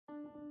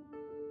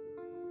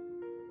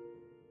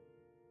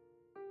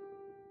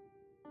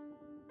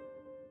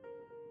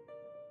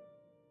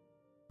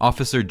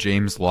Officer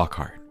James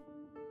Lockhart.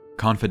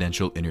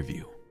 Confidential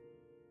interview.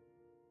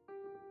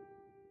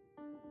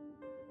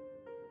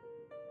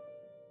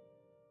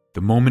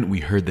 The moment we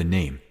heard the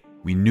name,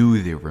 we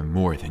knew they were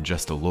more than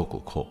just a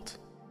local cult.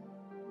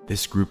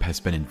 This group has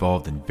been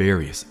involved in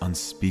various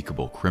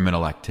unspeakable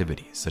criminal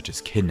activities such as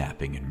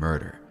kidnapping and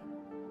murder.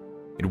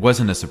 It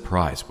wasn't a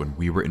surprise when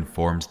we were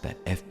informed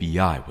that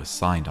FBI was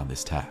signed on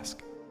this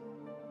task.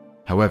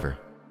 However,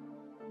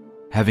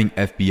 having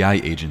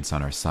FBI agents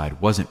on our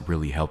side wasn't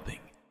really helping.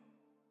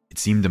 It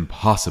seemed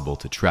impossible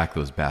to track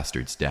those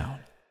bastards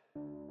down.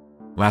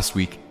 Last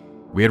week,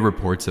 we had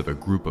reports of a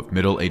group of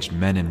middle-aged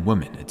men and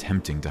women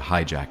attempting to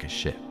hijack a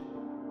ship.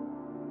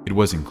 It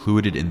was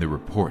included in the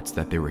reports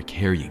that they were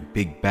carrying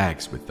big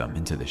bags with them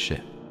into the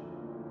ship.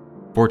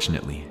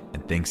 Fortunately,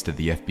 and thanks to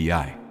the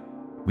FBI,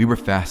 we were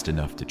fast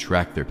enough to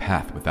track their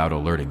path without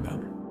alerting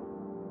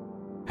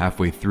them.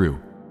 Halfway through,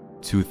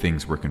 two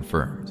things were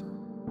confirmed.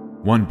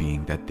 One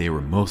being that they were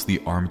mostly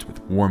armed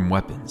with warm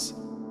weapons,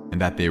 and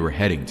that they were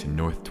heading to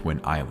North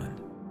Twin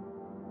Island.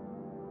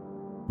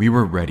 We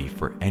were ready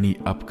for any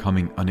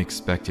upcoming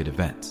unexpected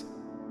event,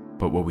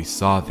 but what we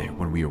saw there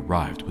when we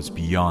arrived was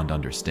beyond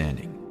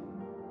understanding.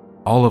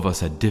 All of us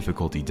had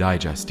difficulty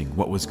digesting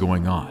what was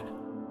going on.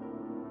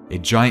 A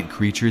giant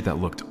creature that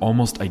looked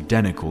almost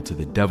identical to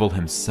the devil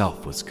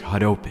himself was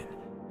cut open,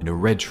 and a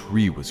red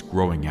tree was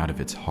growing out of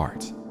its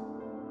heart.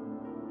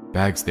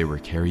 Bags they were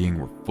carrying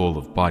were full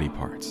of body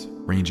parts,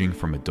 ranging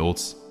from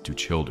adults to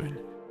children.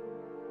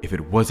 If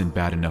it wasn't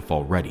bad enough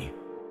already,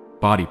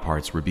 body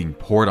parts were being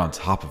poured on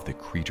top of the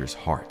creature's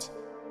heart.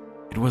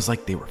 It was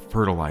like they were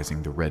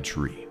fertilizing the red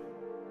tree.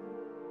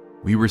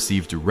 We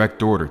received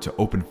direct order to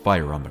open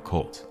fire on the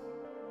cult.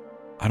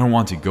 I don't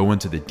want to go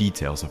into the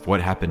details of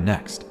what happened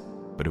next,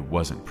 but it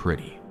wasn't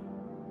pretty.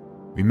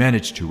 We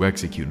managed to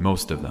execute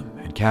most of them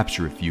and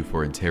capture a few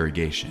for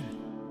interrogation,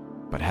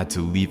 but had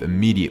to leave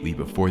immediately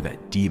before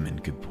that demon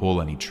could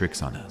pull any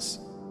tricks on us.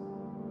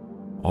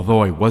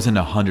 Although I wasn't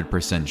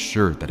 100%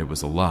 sure that it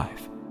was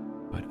alive,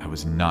 but I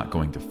was not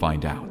going to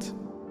find out.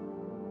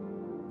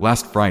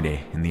 Last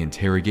Friday, in the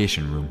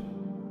interrogation room,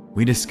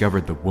 we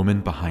discovered the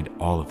woman behind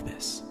all of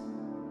this,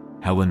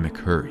 Helen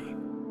McCurry.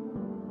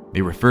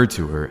 They referred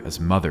to her as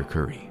Mother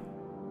Curry.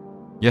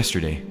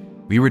 Yesterday,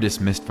 we were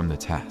dismissed from the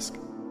task,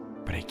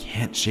 but I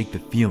can't shake the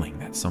feeling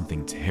that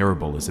something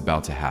terrible is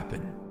about to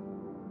happen.